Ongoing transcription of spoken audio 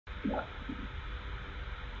All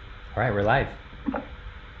right, we're live.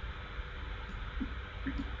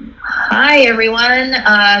 Hi, everyone.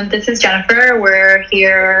 This is Jennifer. We're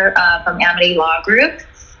here from Amity Law Group.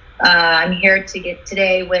 I'm here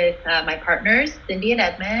today with my partners, Cindy and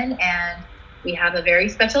Edmund, and we have a very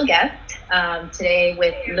special guest today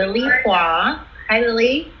with Lily Hoa. Hi,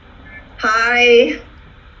 Lily. Hi.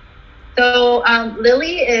 So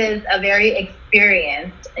Lily is a very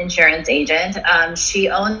experienced insurance agent. She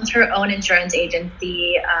owns her own insurance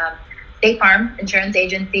agency, State Farm Insurance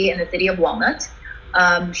Agency in the city of Walnut.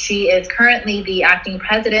 She is currently the acting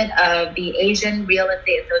president of the Asian Real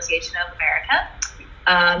Estate Association of America.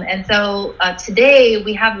 And so today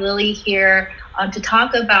we have Lily here to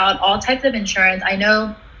talk about all types of insurance. I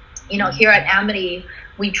know, here at Amity,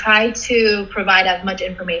 we try to provide as much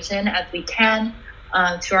information as we can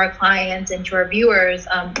to our clients and to our viewers,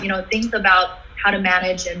 things about how to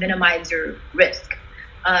manage and minimize your risk.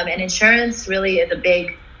 And insurance really is a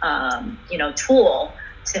big, tool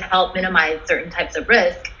to help minimize certain types of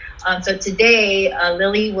risk. So today,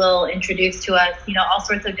 Lily will introduce to us, all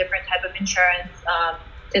sorts of different type of insurance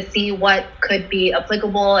to see what could be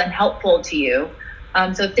applicable and helpful to you.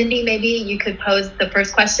 So Cindy, maybe you could pose the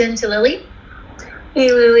first question to Lily.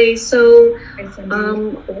 Hey, Lily. So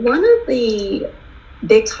one of the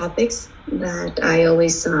big topics that I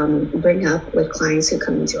always bring up with clients who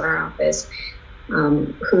come into our office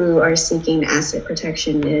who are seeking asset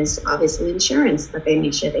protection is obviously insurance, that they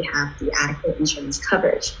make sure they have the adequate insurance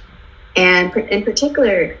coverage. And in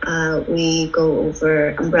particular, we go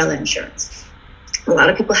over umbrella insurance. A lot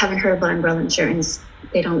of people haven't heard about umbrella insurance.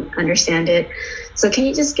 They don't understand it. So can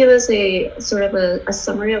you just give us a sort of a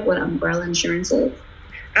summary of what umbrella insurance is?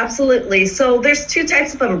 Absolutely. So there's two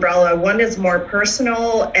types of umbrella. One is more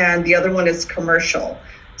personal and the other one is commercial.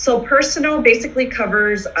 So personal basically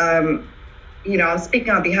covers, I'm speaking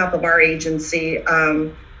on behalf of our agency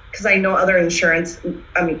because I know other insurance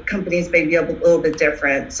companies may be a little bit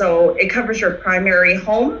different. So it covers your primary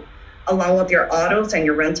home along with your autos and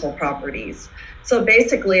your rental properties. So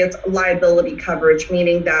basically it's liability coverage,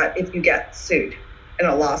 meaning that if you get sued in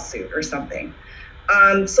a lawsuit or something.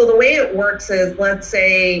 So the way it works is, let's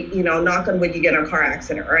say, knock on wood, you get in a car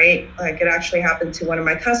accident, right? Like it actually happened to one of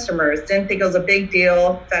my customers. Didn't think it was a big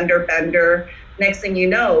deal, fender bender. Next thing you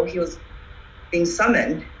know, he was being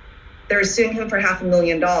summoned. They're suing him for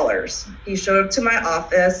 $500,000. He showed up to my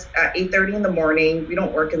office at 8:30 in the morning. We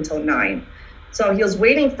don't work until 9. So he was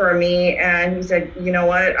waiting for me and he said, you know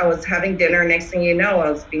what? I was having dinner. Next thing you know, I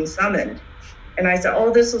was being summoned. And I said,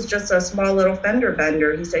 oh, this was just a small little fender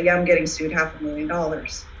bender. He said, yeah, I'm getting sued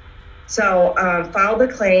 $500,000. So filed a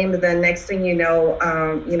claim. And then next thing you know,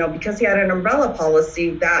 because he had an umbrella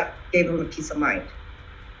policy, that gave him a peace of mind.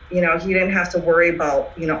 He didn't have to worry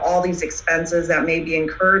about, all these expenses that may be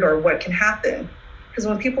incurred or what can happen. Because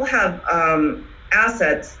when people have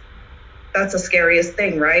assets, that's the scariest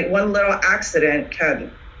thing, right? One little accident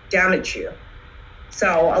can damage you.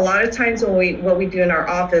 So a lot of times what we do in our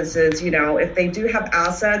office is, if they do have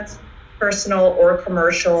assets, personal or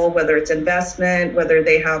commercial, whether it's investment, whether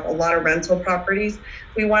they have a lot of rental properties,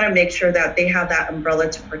 we want to make sure that they have that umbrella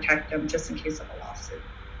to protect them just in case of a lawsuit.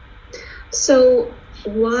 So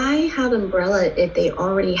why have umbrella if they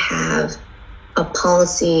already have a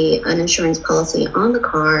policy, an insurance policy on the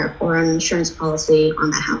car or an insurance policy on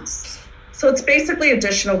the house? So it's basically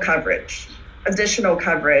additional coverage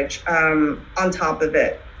on top of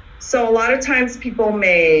it. So a lot of times people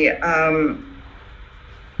may,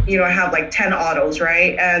 have like 10 autos,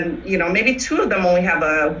 right? And, maybe 2 of them only have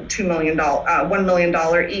a $1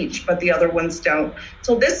 million each, but the other ones don't.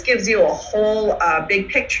 So this gives you a whole big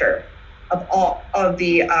picture of all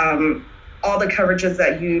the coverages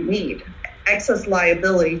that you need. Excess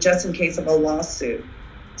liability just in case of a lawsuit.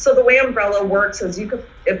 So the way umbrella works is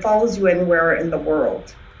it follows you anywhere in the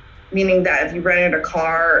world. Meaning that if you rented a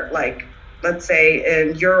car, like let's say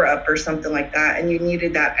in Europe or something like that, and you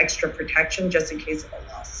needed that extra protection just in case of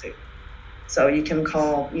a lawsuit. So you can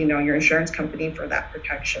call, your insurance company for that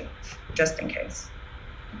protection, just in case.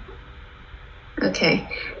 Okay.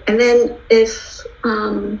 And then if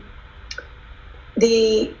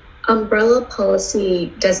the umbrella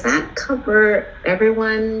policy, does that cover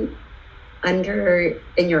everyone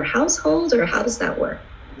in your household, or how does that work?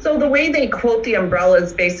 So the way they quote the umbrella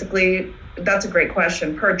is basically, that's a great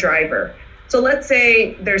question, per driver. So let's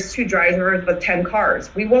say there's 2 drivers with 10 cars.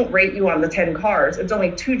 We won't rate you on the 10 cars. It's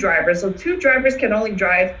only 2 drivers. So 2 drivers can only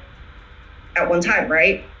drive at one time,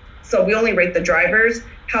 right? So we only rate the drivers,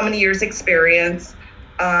 how many years experience,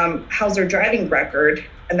 how's their driving record,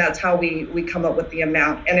 and that's how we come up with the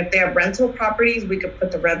amount. And if they have rental properties, we could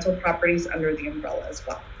put the rental properties under the umbrella as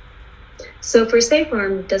well. So for State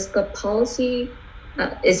Farm, does the policy,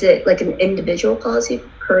 is it like an individual policy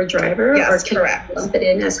per driver? Yes, or can correct. you lump it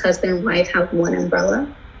in as husband and wife have one umbrella?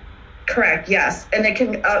 Correct, yes. And it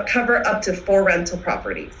can cover up to 4 rental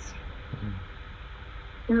properties.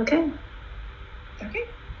 Okay. Okay.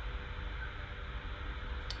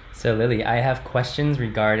 So Lily, I have questions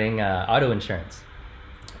regarding auto insurance.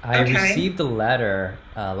 I received a letter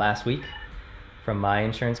last week from my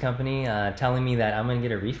insurance company telling me that I'm going to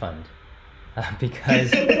get a refund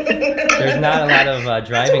because there's not a lot of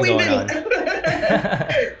driving going on.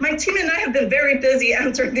 My team and I have been very busy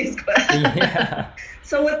answering these questions. Yeah.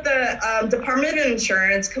 So with the Department of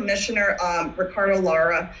Insurance Commissioner Ricardo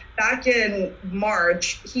Lara, back in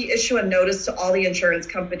March, he issued a notice to all the insurance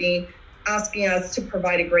company asking us to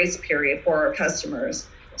provide a grace period for our customers.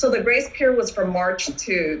 So the grace period was from March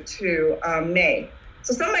to May.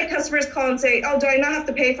 So some of my customers call and say, oh, do I not have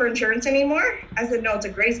to pay for insurance anymore? I said, no, it's a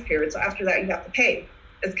grace period. So after that, you have to pay.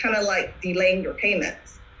 It's kind of like delaying your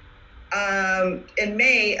payments. In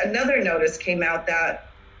May, another notice came out that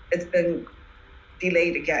it's been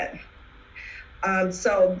delayed again.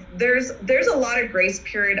 So there's a lot of grace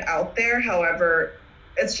period out there. However,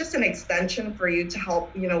 it's just an extension for you to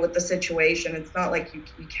help, with the situation. It's not like you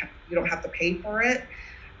don't have to pay for it.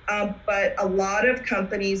 But a lot of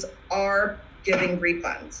companies are giving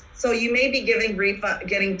refunds. So you may be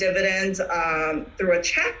getting dividends through a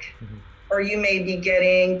check, or you may be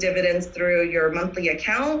getting dividends through your monthly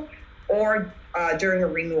account or during a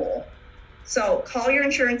renewal. So call your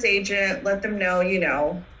insurance agent, let them know,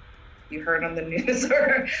 you heard on the news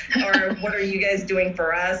or what are you guys doing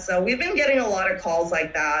for us? So we've been getting a lot of calls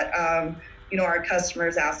like that. Our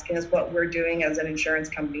customers asking us what we're doing as an insurance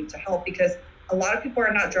company to help, because a lot of people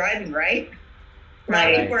are not driving, right? A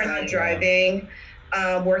lot of people are not driving,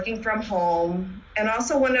 working from home. And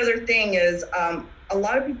also one other thing is a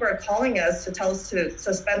lot of people are calling us to tell us to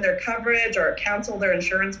suspend their coverage or cancel their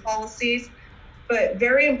insurance policies. But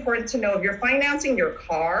very important to know, if you're financing your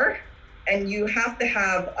car and you have to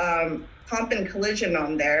have comp and collision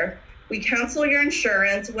on there, we cancel your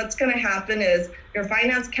insurance. What's going to happen is your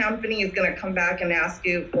finance company is going to come back and ask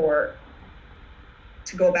you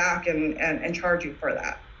to go back and charge you for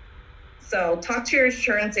that. So talk to your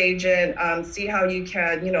insurance agent, see how you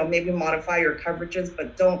can, maybe modify your coverages,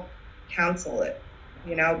 but don't cancel it,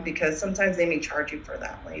 because sometimes they may charge you for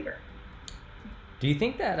that later. Do you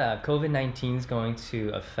think that COVID-19 is going to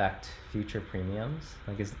affect future premiums?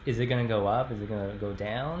 Like, is it going to go up? Is it going to go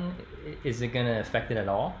down? Is it going to affect it at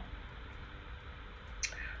all?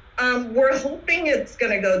 We're hoping it's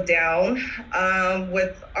going to go down.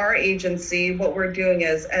 With our agency, what we're doing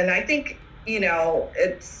is, and I think,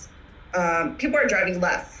 it's people are driving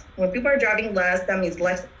less. When people are driving less, that means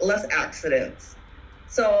less accidents.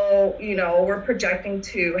 So, we're projecting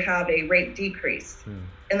to have a rate decrease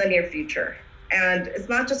in the near future. And it's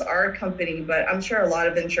not just our company, but I'm sure a lot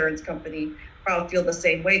of insurance companies probably feel the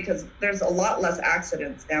same way, because there's a lot less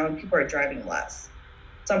accidents now and people are driving less.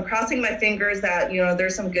 So I'm crossing my fingers that,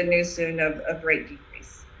 there's some good news soon of rate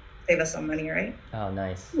decrease. Save us some money, right? Oh,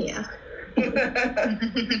 nice. Yeah.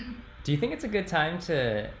 Do you think it's a good time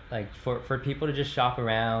to, for people to just shop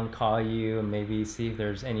around, call you, and maybe see if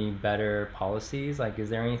there's any better policies? Like, is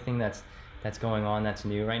there anything that's going on that's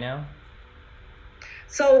new right now?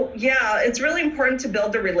 So, yeah, it's really important to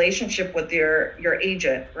build a relationship with your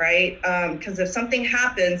agent, right? Because if something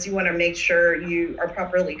happens, you want to make sure you are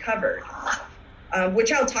properly covered,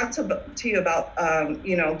 which I'll talk to you about,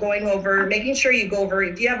 going over, making sure you go over,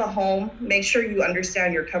 if you have a home, make sure you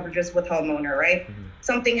understand your coverages with homeowner, right? Mm-hmm.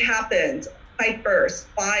 Something happens, pipe burst,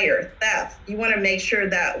 fire, theft. You want to make sure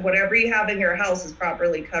that whatever you have in your house is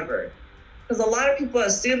properly covered. Because a lot of people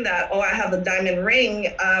assume that, I have a diamond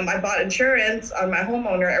ring, I bought insurance on my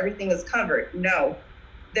homeowner, everything is covered. No,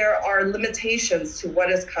 there are limitations to what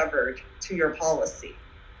is covered to your policy.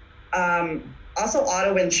 Also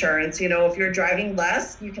auto insurance, if you're driving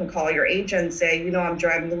less, you can call your agent and say, I'm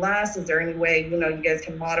driving less. Is there any way, you guys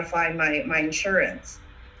can modify my insurance?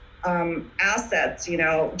 Assets,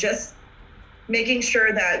 just making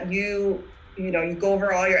sure that you go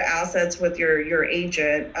over all your assets with your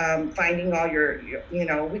agent, finding all your,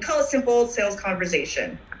 we call it simple sales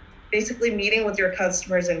conversation. Basically meeting with your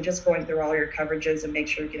customers and just going through all your coverages and make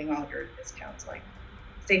sure you're getting all your discounts. Like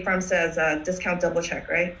State Farm says, discount double check,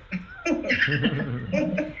 right?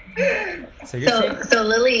 So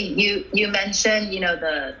Lily, you mentioned,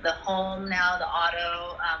 the home now, the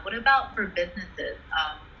auto. What about for businesses?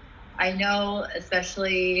 I know,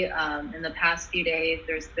 especially in the past few days,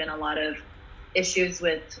 there's been a lot of issues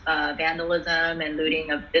with vandalism and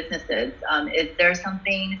looting of businesses. Is there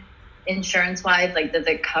something insurance-wise, like does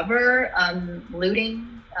it cover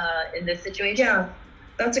looting in this situation? Yeah,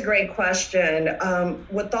 that's a great question.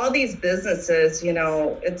 With all these businesses, you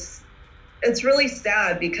know, it's really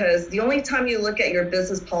sad because the only time you look at your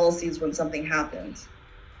business policy is when something happens.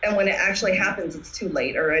 And when it actually happens, it's too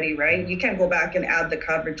late already, right? You can't go back and add the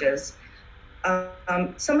coverages.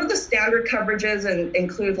 Some of the standard coverages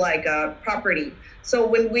include like property. So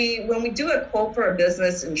when we do a quote for a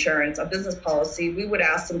business insurance, a business policy, we would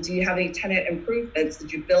ask them, do you have any tenant improvements?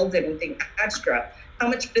 Did you build anything extra? How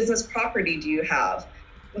much business property do you have?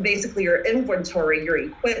 Basically your inventory, your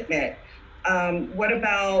equipment. What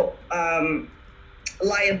about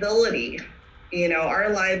liability? You know, our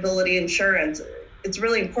liability insurance, it's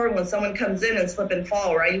really important when someone comes in and slip and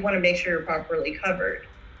fall, right? You want to make sure you're properly covered.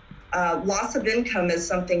 Loss of income is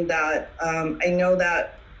something that I know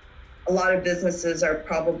that a lot of businesses are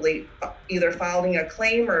probably either filing a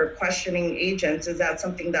claim or questioning agents. Is that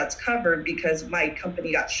something that's covered because my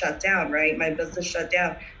company got shut down, right? My business shut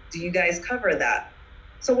down. Do you guys cover that?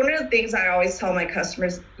 So one of the things I always tell my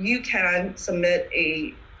customers, you can submit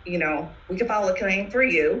we can file a claim for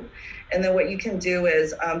you. And then what you can do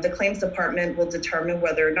is the claims department will determine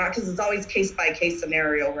whether or not, because it's always case by case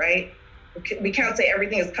scenario, right? We can't say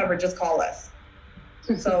everything is covered, just call us.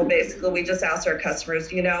 So basically we just ask our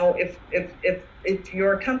customers, you know, if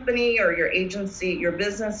your company or your agency, your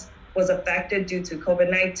business was affected due to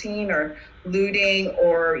COVID-19 or looting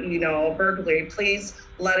or, you know, burglary, please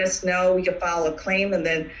let us know. We can file a claim and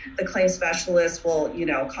then the claim specialist will, you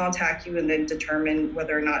know, contact you and then determine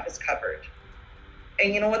whether or not it's covered.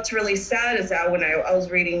 And you know what's really sad is that when I was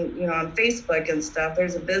reading, you know, on Facebook and stuff,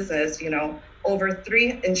 there's a business, you know,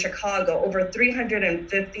 in Chicago, over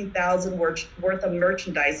 350,000 worth of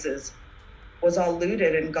merchandises was all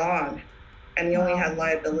looted and gone, and he only had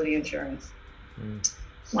liability insurance.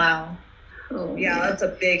 Wow. Oh, yeah, that's a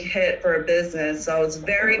big hit for a business. So it's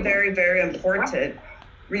very, very, very important.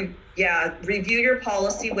 Review your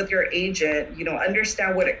policy with your agent. You know,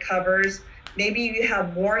 understand what it covers. Maybe you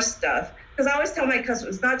have more stuff. Because I always tell my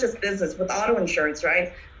customers, it's not just business, with auto insurance,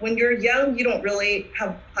 right? When you're young, you don't really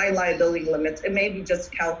have high liability limits. It may be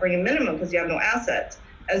just California minimum because you have no assets.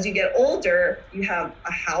 As you get older, you have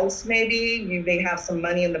a house maybe, you may have some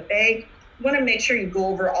money in the bank. You want to make sure you go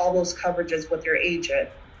over all those coverages with your agent,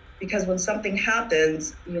 because when something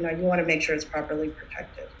happens, you know, you want to make sure it's properly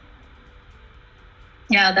protected.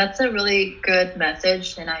 Yeah, that's a really good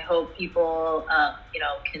message, and I hope people,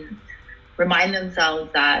 can remind themselves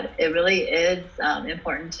that it really is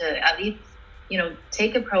important to at least, you know,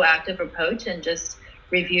 take a proactive approach and just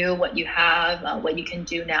review what you have, what you can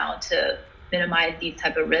do now to minimize these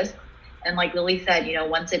type of risks. And like Lily said, you know,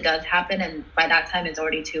 once it does happen, and by that time it's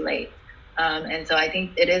already too late. And so I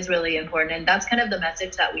think it is really important, and that's kind of the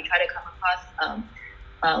message that we try to come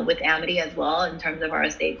across with Amity as well in terms of our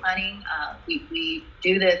estate planning. We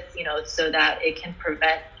do this, you know, so that it can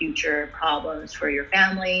prevent future problems for your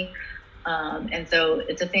family. And so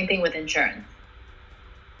it's the same thing with insurance.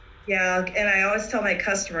 Yeah, and I always tell my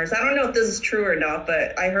customers, I don't know if this is true or not,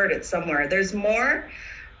 but I heard it somewhere. There's more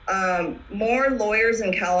lawyers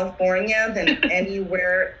in California than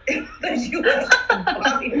anywhere in the U.S.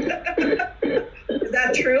 Is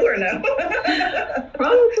that true or no?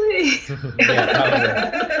 Probably. Yeah,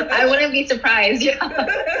 probably. I wouldn't be surprised.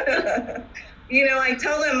 Yeah. You know, I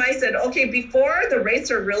tell them, I said, okay, before the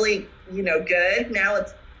rates are really, you know, good. Now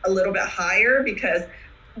it's a little bit higher, because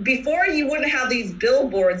before you wouldn't have these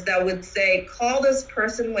billboards that would say, call this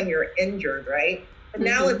person when you're injured, right? But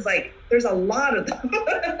now it's like, there's a lot of them.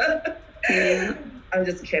 Yeah. I'm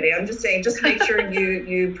just kidding. I'm just saying, just make sure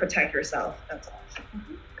you protect yourself. That's all.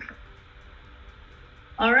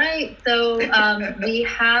 All right. So we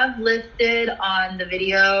have listed on the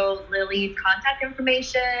video Lily's contact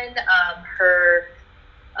information. Her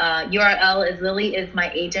URL is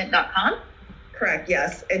lilyismyagent.com. Correct.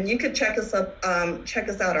 Yes, and you could check us out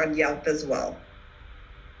on Yelp as well.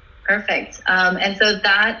 Perfect. And so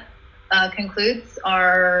that concludes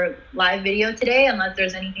our live video today. Unless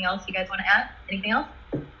there's anything else you guys want to add. Anything else?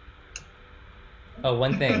 Oh,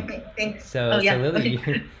 one thing. Thanks. So Lily,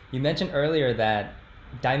 you mentioned earlier that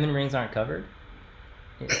diamond rings aren't covered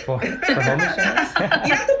for home insurance.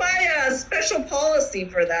 You have to buy a special policy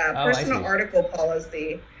for that, personal article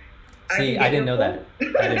policy. See, I didn't know that.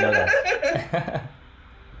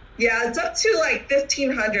 Yeah, it's up to like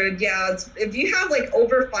 $1,500. Yeah, if you have like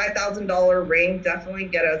over $5,000 ring, definitely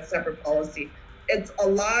get a separate policy. It's a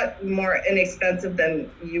lot more inexpensive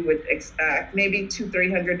than you would expect. Maybe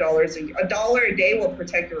 $200-300 a year. $1 a day will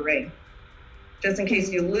protect your ring, just in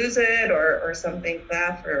case you lose it or something like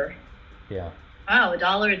that. Yeah. Wow,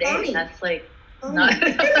 $1 a day. That's like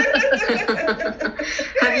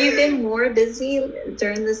Have you been more busy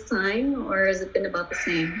during this time, or has it been about the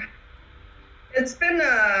same? It's been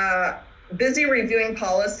busy reviewing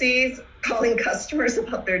policies, calling customers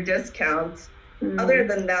about their discounts. Other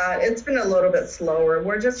than that, it's been a little bit slower.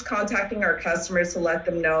 We're just contacting our customers to let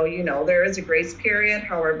them know, there is a grace period.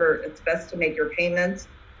 However, it's best to make your payments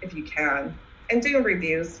if you can. And doing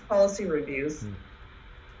reviews, policy reviews.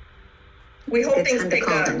 We hope things pick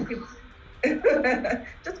up.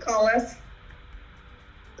 Just call us.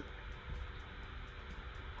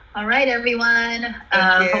 All right, everyone.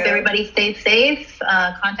 Hope everybody stays safe.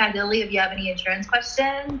 Contact Lily if you have any insurance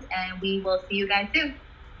questions, and we will see you guys soon.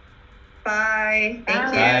 Bye.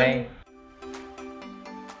 Thank you. Bye.